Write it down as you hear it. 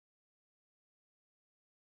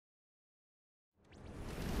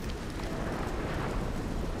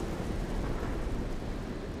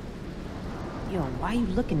Yo, why you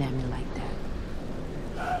looking at me like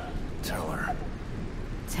that? Tell her.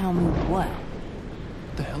 Tell me what?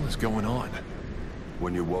 What the hell is going on?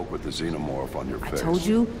 When you woke with the xenomorph on your face... I told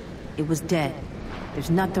you, it was dead. There's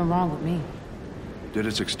nothing wrong with me. Did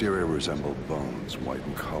its exterior resemble bones, white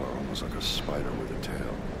in color, almost like a spider with a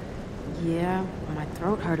tail? Yeah, my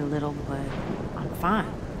throat hurt a little, but I'm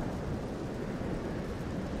fine.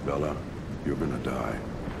 Bella, you're gonna die.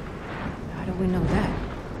 How do we know that?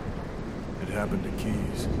 It happened to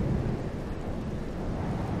Keys.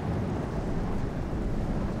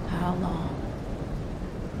 How long?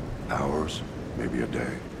 Hours, maybe a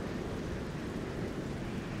day.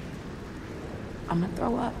 I'm gonna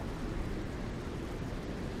throw up.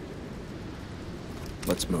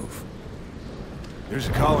 Let's move. There's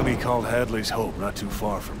a colony called Hadley's Hope, not too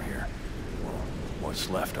far from here. Well, what's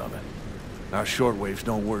left of it. Our shortwaves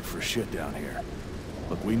don't work for shit down here.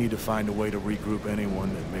 Look, we need to find a way to regroup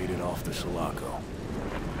anyone that made it off the Sulaco.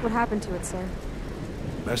 What happened to it, sir?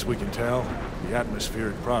 Best we can tell, the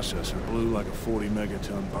atmospheric processor blew like a 40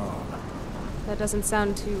 megaton bomb. That doesn't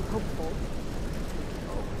sound too hopeful.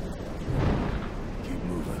 Keep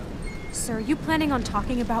moving. Sir, are you planning on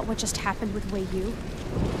talking about what just happened with Wei Yu?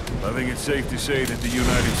 I think it's safe to say that the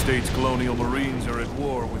United States Colonial Marines are at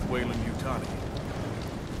war with Weyland-Yutani.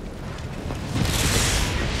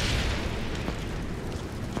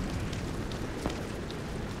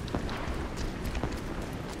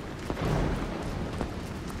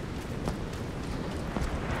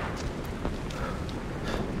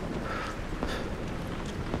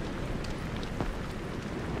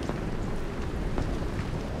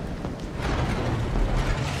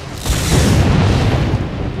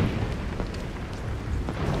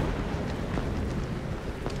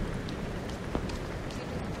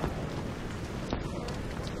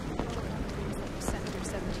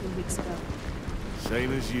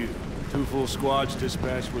 Same as you. 2 full squads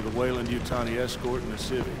dispatched with a Weyland-Yutani escort and a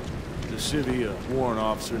civvy. The civvy, a warrant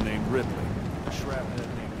officer named Ripley. A shrapnel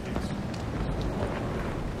named Hicks.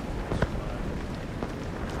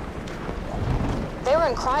 They were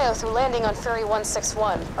in cryo through landing on Ferry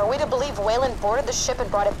 161. Are we to believe Weyland boarded the ship and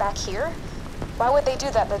brought it back here? Why would they do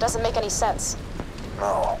that? That doesn't make any sense.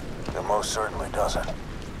 No, it most certainly doesn't.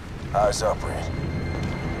 Eyes up, Reed.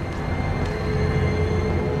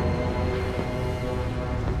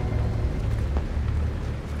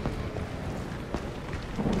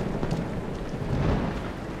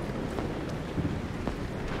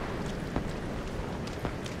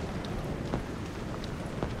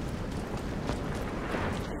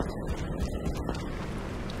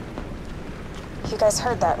 You guys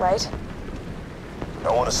heard that, right?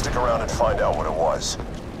 I want to stick around and find out what it was.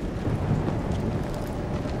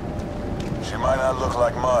 She might not look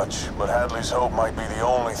like much, but Hadley's Hope might be the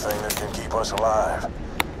only thing that can keep us alive.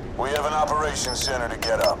 We have an operations center to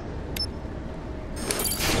get up.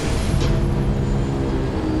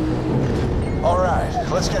 All right,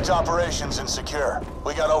 let's get to operations and secure.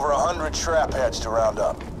 We got over 100 trap heads to round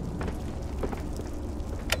up.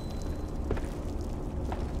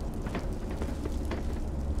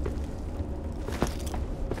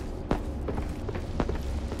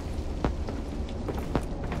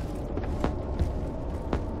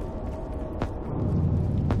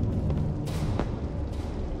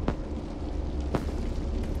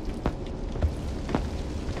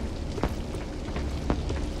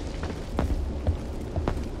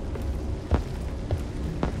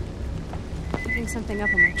 Something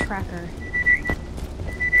up on my tracker.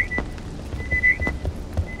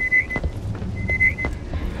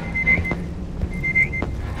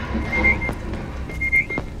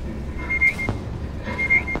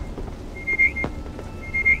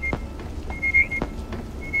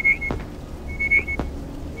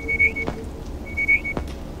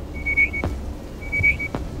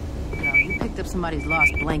 Yo, you picked up somebody's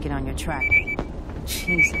lost blanket on your tracker.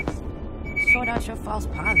 Jesus. Sort out your false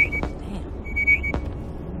positives. Damn.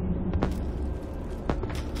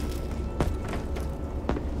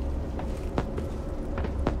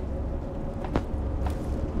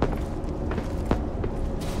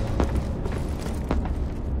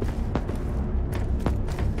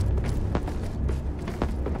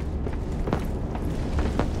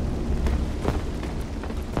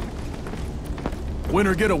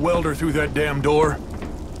 Winter, get a welder through that damn door.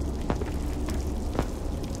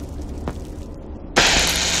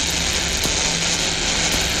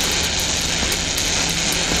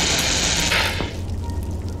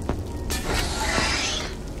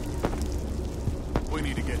 We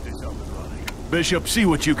need to get this up and running. Bishop, see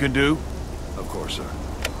what you can do. Of course, sir.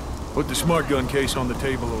 Put the smart gun case on the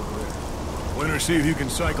table over there. Winter, see if you can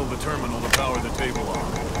cycle the terminal to power the table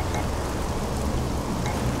on.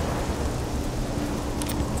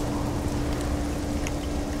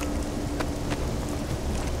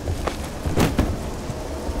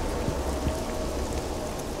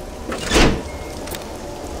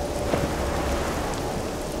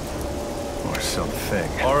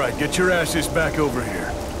 right, get your asses back over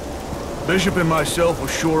here. Bishop and myself will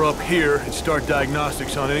shore up here and start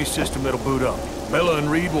diagnostics on any system that'll boot up. Bella and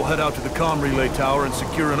Reed will head out to the comm relay tower and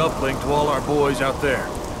secure an uplink to all our boys out there.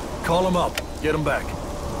 Call them up. Get them back.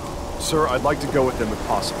 Sir, I'd like to go with them if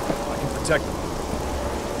possible. I can protect them.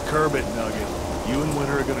 Curb it, Nugget. You and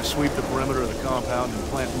Winter are gonna sweep the perimeter of the compound and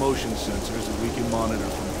plant motion sensors that we can monitor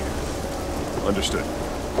from here. Understood.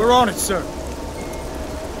 We're on it, sir.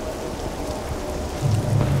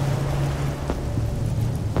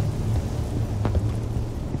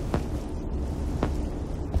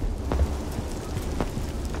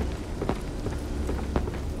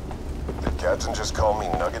 Did Gadsden just call me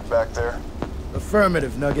Nugget back there?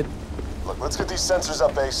 Affirmative, Nugget. Look, let's get these sensors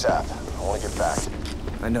up ASAP. I want to get back.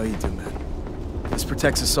 I know you do, man. This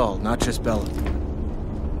protects us all, not just Bella.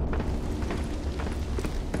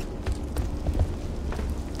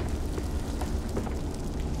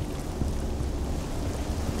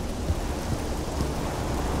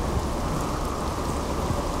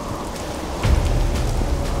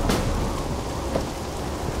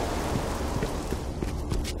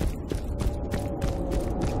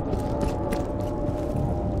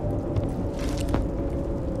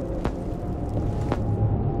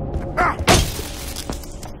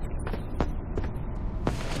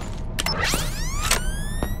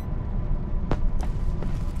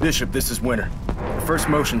 Bishop, this is Winter. The first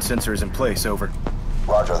motion sensor is in place, over.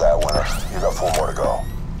 Roger that, Winter. You got 4 more to go.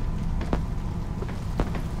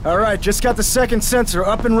 All right, just got the second sensor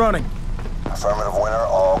up and running. Affirmative, Winter.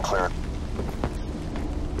 All clear.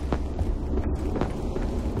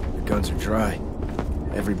 The guns are dry.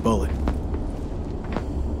 Every bullet.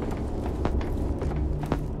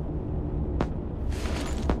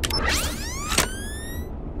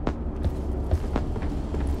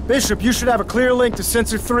 Bishop, you should have a clear link to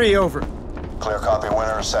Sensor 3, over. Clear copy,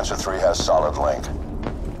 Winter. Sensor 3 has solid link.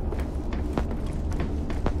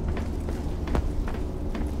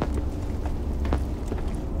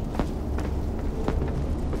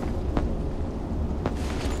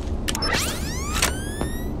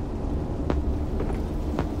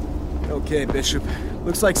 Okay, Bishop.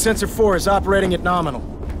 Looks like Sensor 4 is operating at nominal.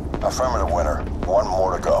 Affirmative, Winter. 1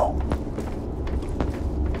 more to go.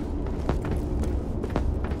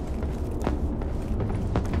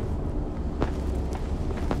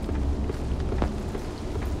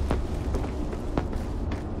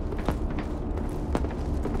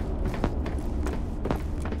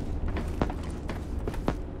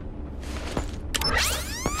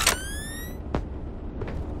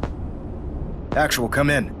 Actual, come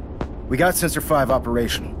in. We got Sensor 5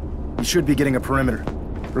 operational. You should be getting a perimeter.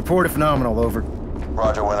 Report if nominal, over.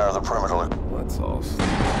 Roger, Winter. The perimeter. Let's all stay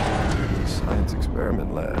in the science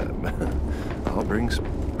experiment lab. I'll bring some...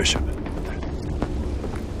 Bishop.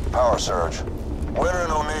 Power surge. Winter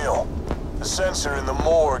and O'Neill. The sensor in the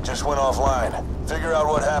morgue just went offline. Figure out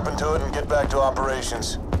what happened to it and get back to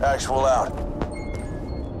operations. Actual out.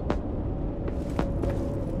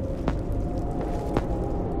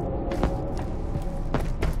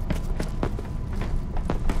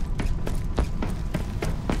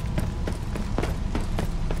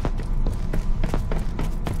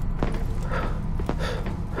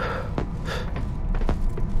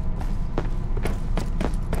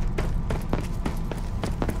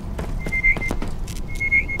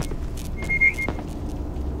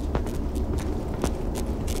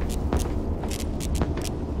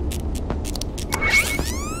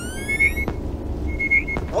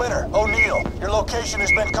 Winter, O'Neill, your location has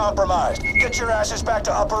been compromised. Get your asses back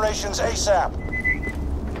to operations ASAP.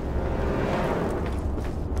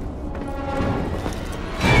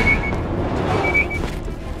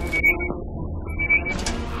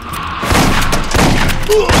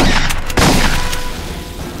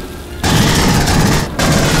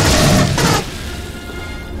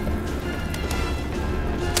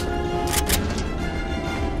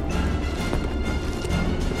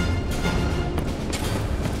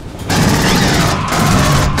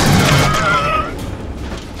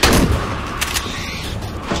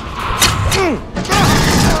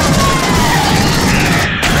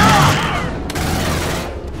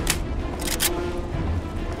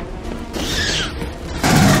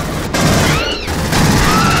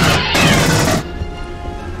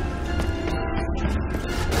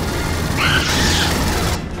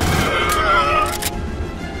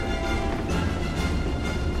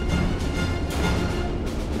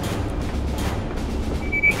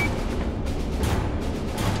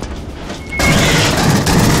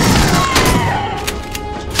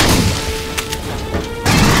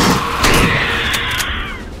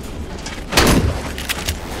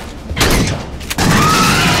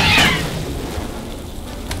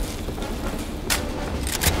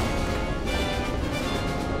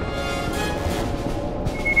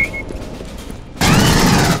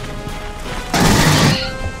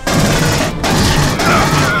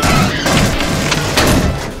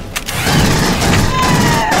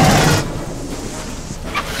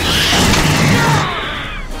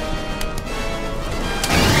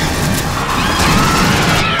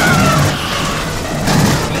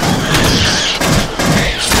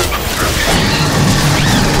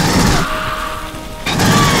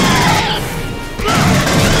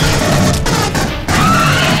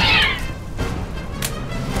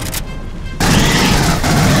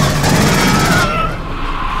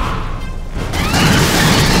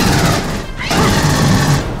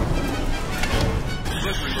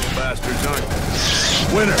 bastards, aren't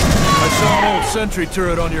they? Winter, I saw an old sentry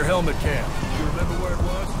turret on your helmet cam. You remember where it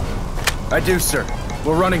was? I do, sir.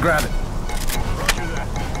 We'll run and grab it. Roger that.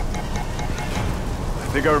 I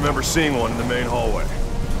think I remember seeing one in the main hallway.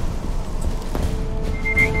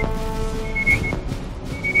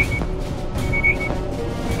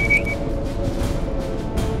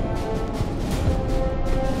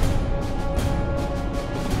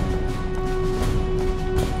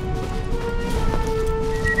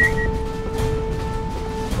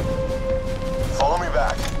 Follow me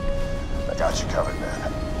back. I got you covered, man.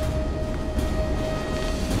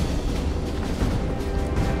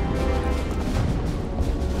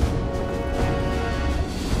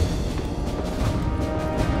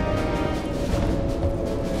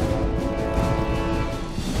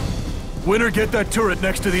 Winter, get that turret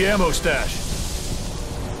next to the ammo stash.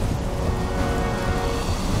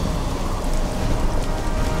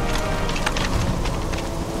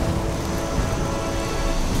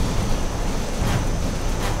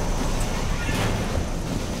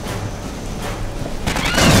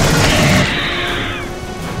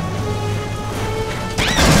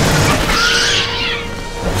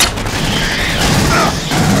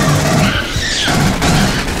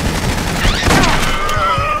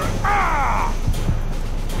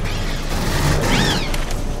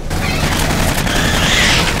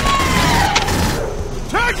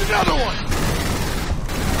 Another one!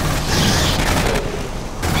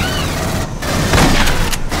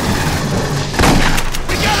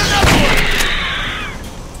 We got another one!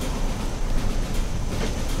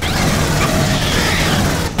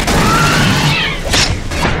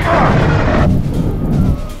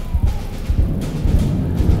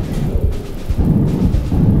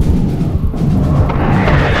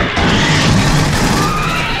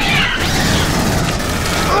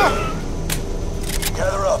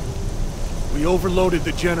 We overloaded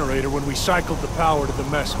the generator when we cycled the power to the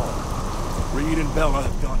mess hall. Reed and Bella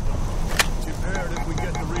have gone down. It's imperative we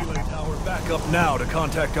get the relay tower back up now to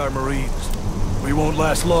contact our Marines. We won't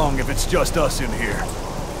last long if it's just us in here.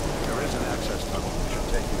 There is an access tunnel that should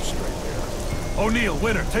take you straight there. O'Neill,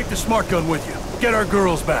 Winter, take the smart gun with you. Get our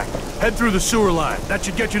girls back. Head through the sewer line. That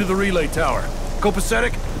should get you to the relay tower.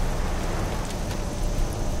 Copacetic?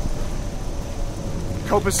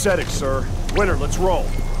 Copacetic, sir. Winter, let's roll.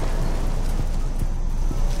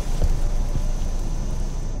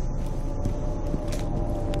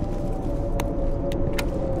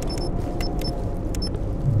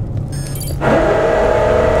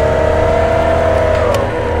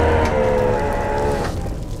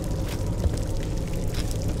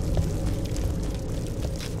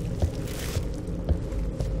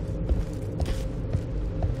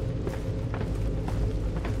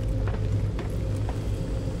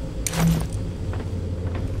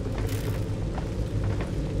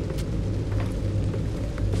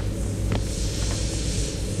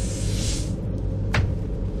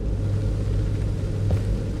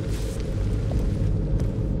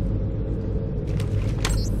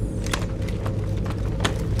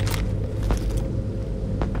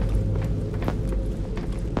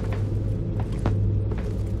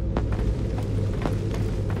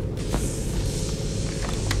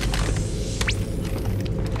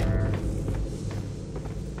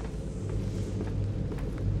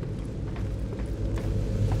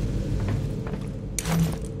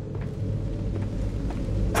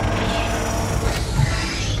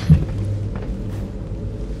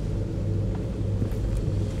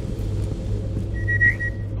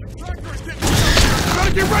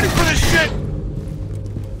 Get ready for this shit!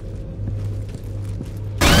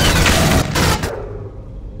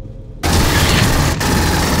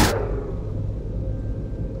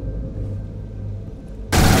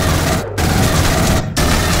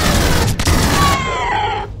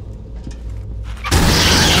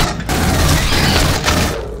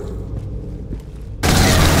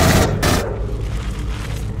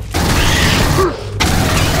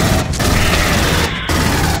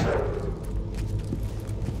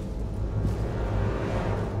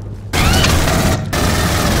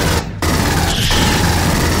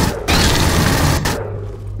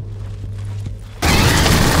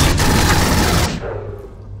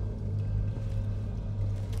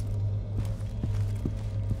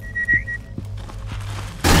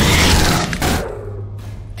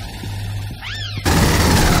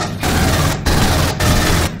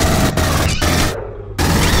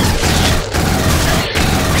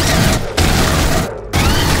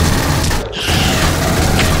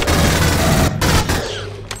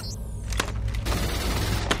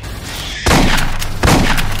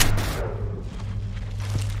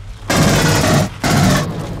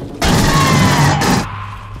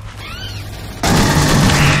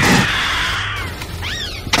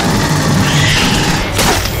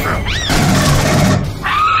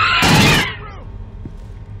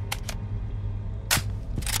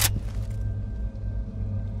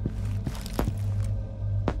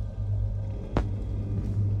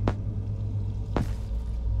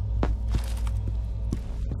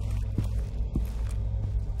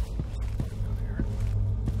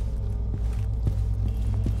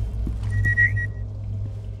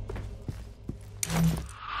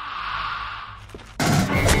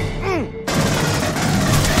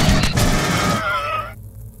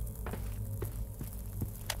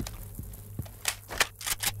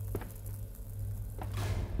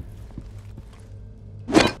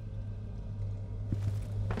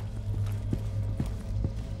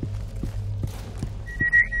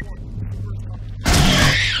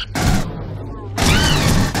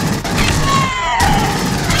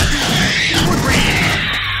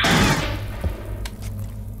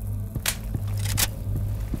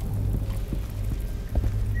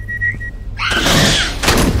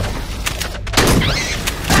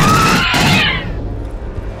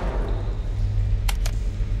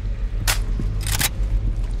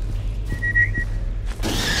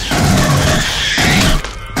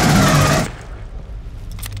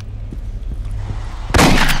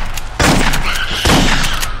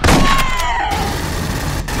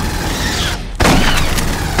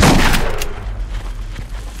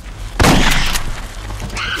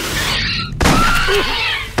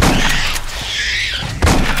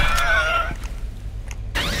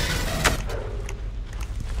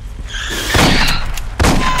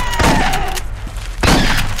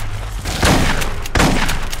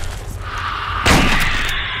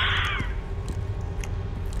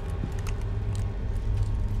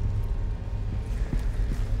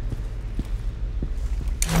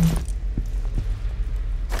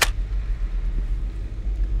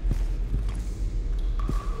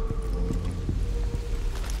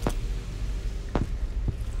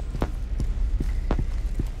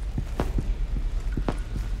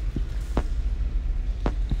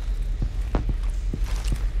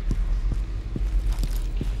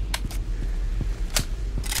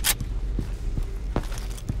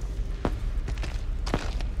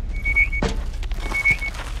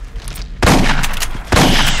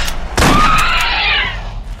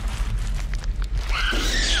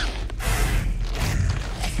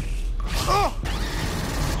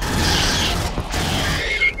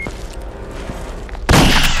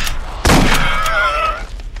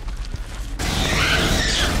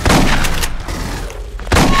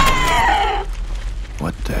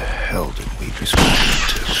 What the hell did we respond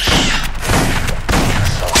to?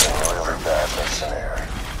 Something really bad's in here.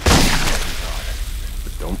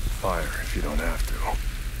 But don't fire if you don't have to.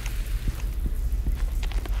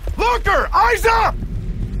 Looker! Eyes up!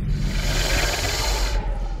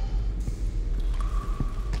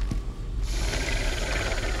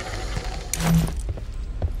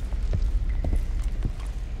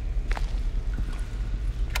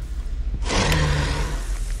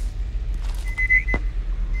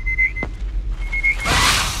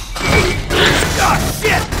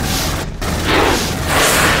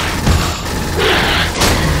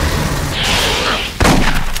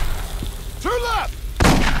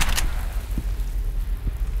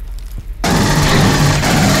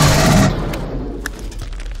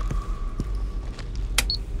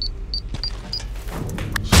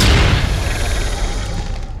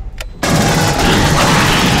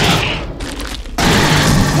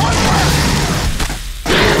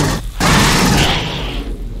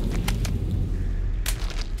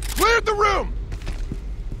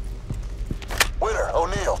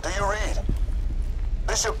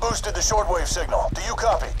 Bishop boosted the shortwave signal. Do you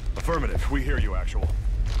copy? Affirmative. We hear you, Actual.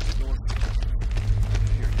 Hear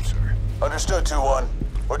you, sir. Understood, 2-1.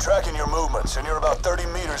 We're tracking your movements, and you're about 30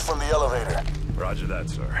 meters from the elevator. Roger that,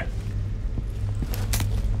 sir.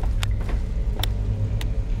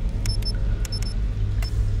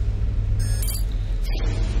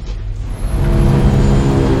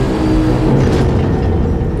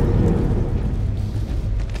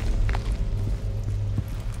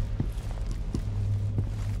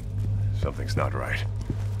 Something's not right.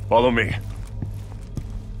 Follow me.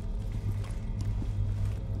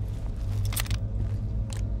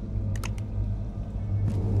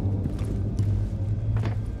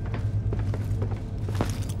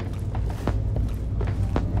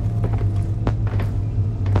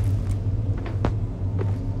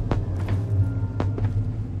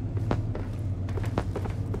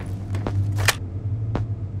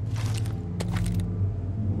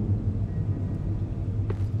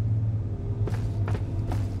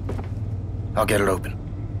 I'll get it open.